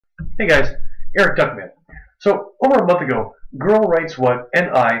Hey guys, Eric Duckman. So, over a month ago, Girl Writes What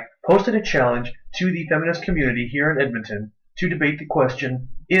and I posted a challenge to the feminist community here in Edmonton to debate the question,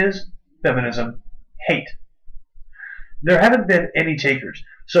 is feminism hate? There haven't been any takers,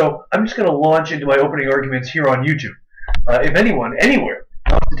 so I'm just going to launch into my opening arguments here on YouTube. If anyone, anywhere,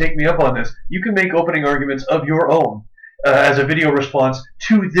 wants to take me up on this, you can make opening arguments of your own as a video response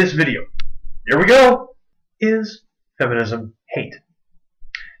to this video. Here we go! Is feminism hate?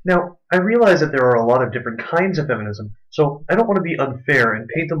 Now, I realize that there are a lot of different kinds of feminism, so I don't want to be unfair and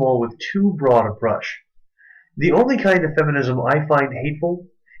paint them all with too broad a brush. The only kind of feminism I find hateful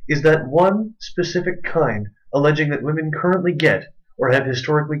is that one specific kind alleging that women currently get, or have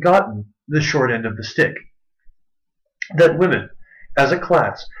historically gotten, the short end of the stick. That women, as a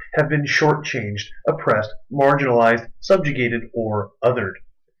class, have been shortchanged, oppressed, marginalized, subjugated, or othered.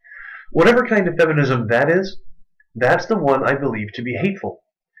 Whatever kind of feminism that is, that's the one I believe to be hateful.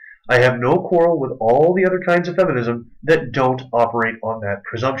 I have no quarrel with all the other kinds of feminism that don't operate on that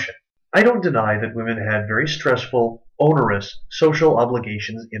presumption. I don't deny that women had very stressful, onerous social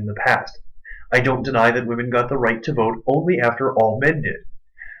obligations in the past. I don't deny that women got the right to vote only after all men did.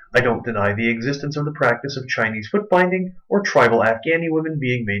 I don't deny the existence of the practice of Chinese foot binding or tribal Afghani women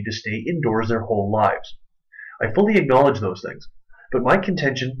being made to stay indoors their whole lives. I fully acknowledge those things, but my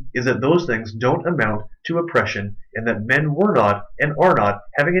contention is that those things don't amount to oppression and that men were not and are not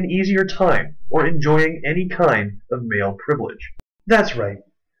having an easier time or enjoying any kind of male privilege. That's right.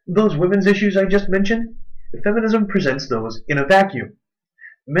 Those women's issues I just mentioned, feminism presents those in a vacuum.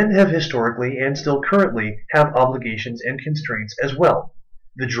 Men have historically and still currently have obligations and constraints as well.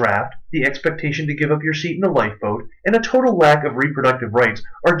 The draft, the expectation to give up your seat in a lifeboat, and a total lack of reproductive rights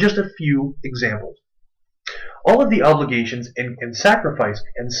are just a few examples. All of the obligations and sacrifice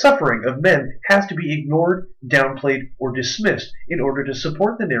and suffering of men has to be ignored, downplayed, or dismissed in order to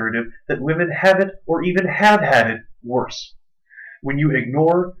support the narrative that women have it or even have had it worse. When you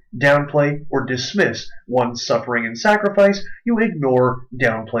ignore, downplay, or dismiss one's suffering and sacrifice, you ignore,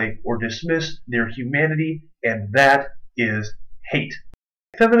 downplay, or dismiss their humanity, and that is hate.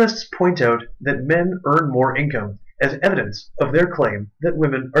 Feminists point out that men earn more income as evidence of their claim that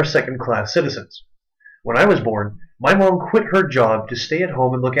women are second-class citizens. When I was born, my mom quit her job to stay at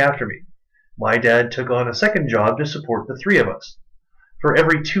home and look after me. My dad took on a second job to support the three of us. For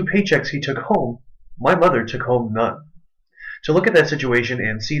every 2 paychecks he took home, my mother took home none. To look at that situation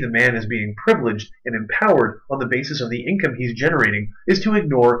and see the man as being privileged and empowered on the basis of the income he's generating is to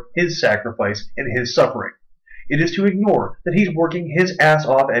ignore his sacrifice and his suffering. It is to ignore that he's working his ass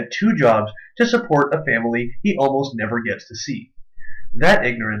off at 2 jobs to support a family he almost never gets to see. That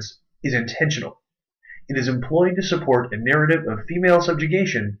ignorance is intentional. It is employed to support a narrative of female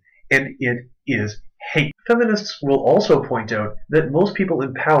subjugation, and it is hate. Feminists will also point out that most people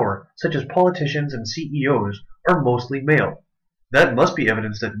in power, such as politicians and CEOs, are mostly male. That must be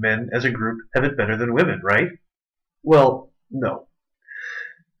evidence that men, as a group, have it better than women, right? Well, no.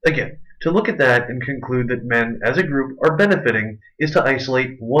 Again, to look at that and conclude that men, as a group, are benefiting is to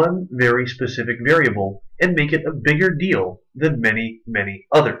isolate one very specific variable and make it a bigger deal than many, many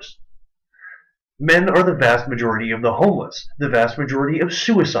others. Men are the vast majority of the homeless, the vast majority of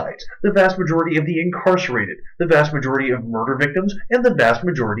suicides, the vast majority of the incarcerated, the vast majority of murder victims, and the vast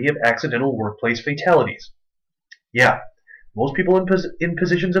majority of accidental workplace fatalities. Yeah, most people in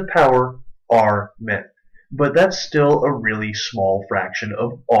positions of power are men, but that's still a really small fraction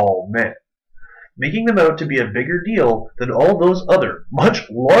of all men, making them out to be a bigger deal than all those other, much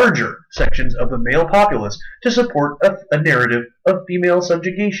larger sections of the male populace to support a narrative of female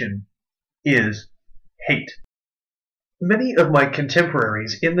subjugation is hate. Many of my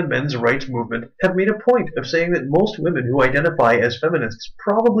contemporaries in the men's rights movement have made a point of saying that most women who identify as feminists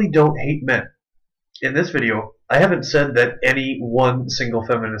probably don't hate men. In this video, I haven't said that any one single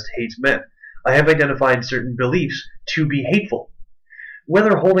feminist hates men. I have identified certain beliefs to be hateful.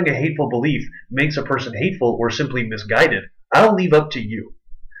 Whether holding a hateful belief makes a person hateful or simply misguided, I'll leave up to you.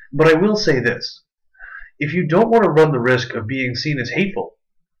 But I will say this. If you don't want to run the risk of being seen as hateful,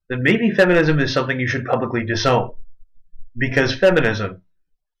 then maybe feminism is something you should publicly disown. Because feminism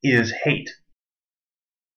is hate.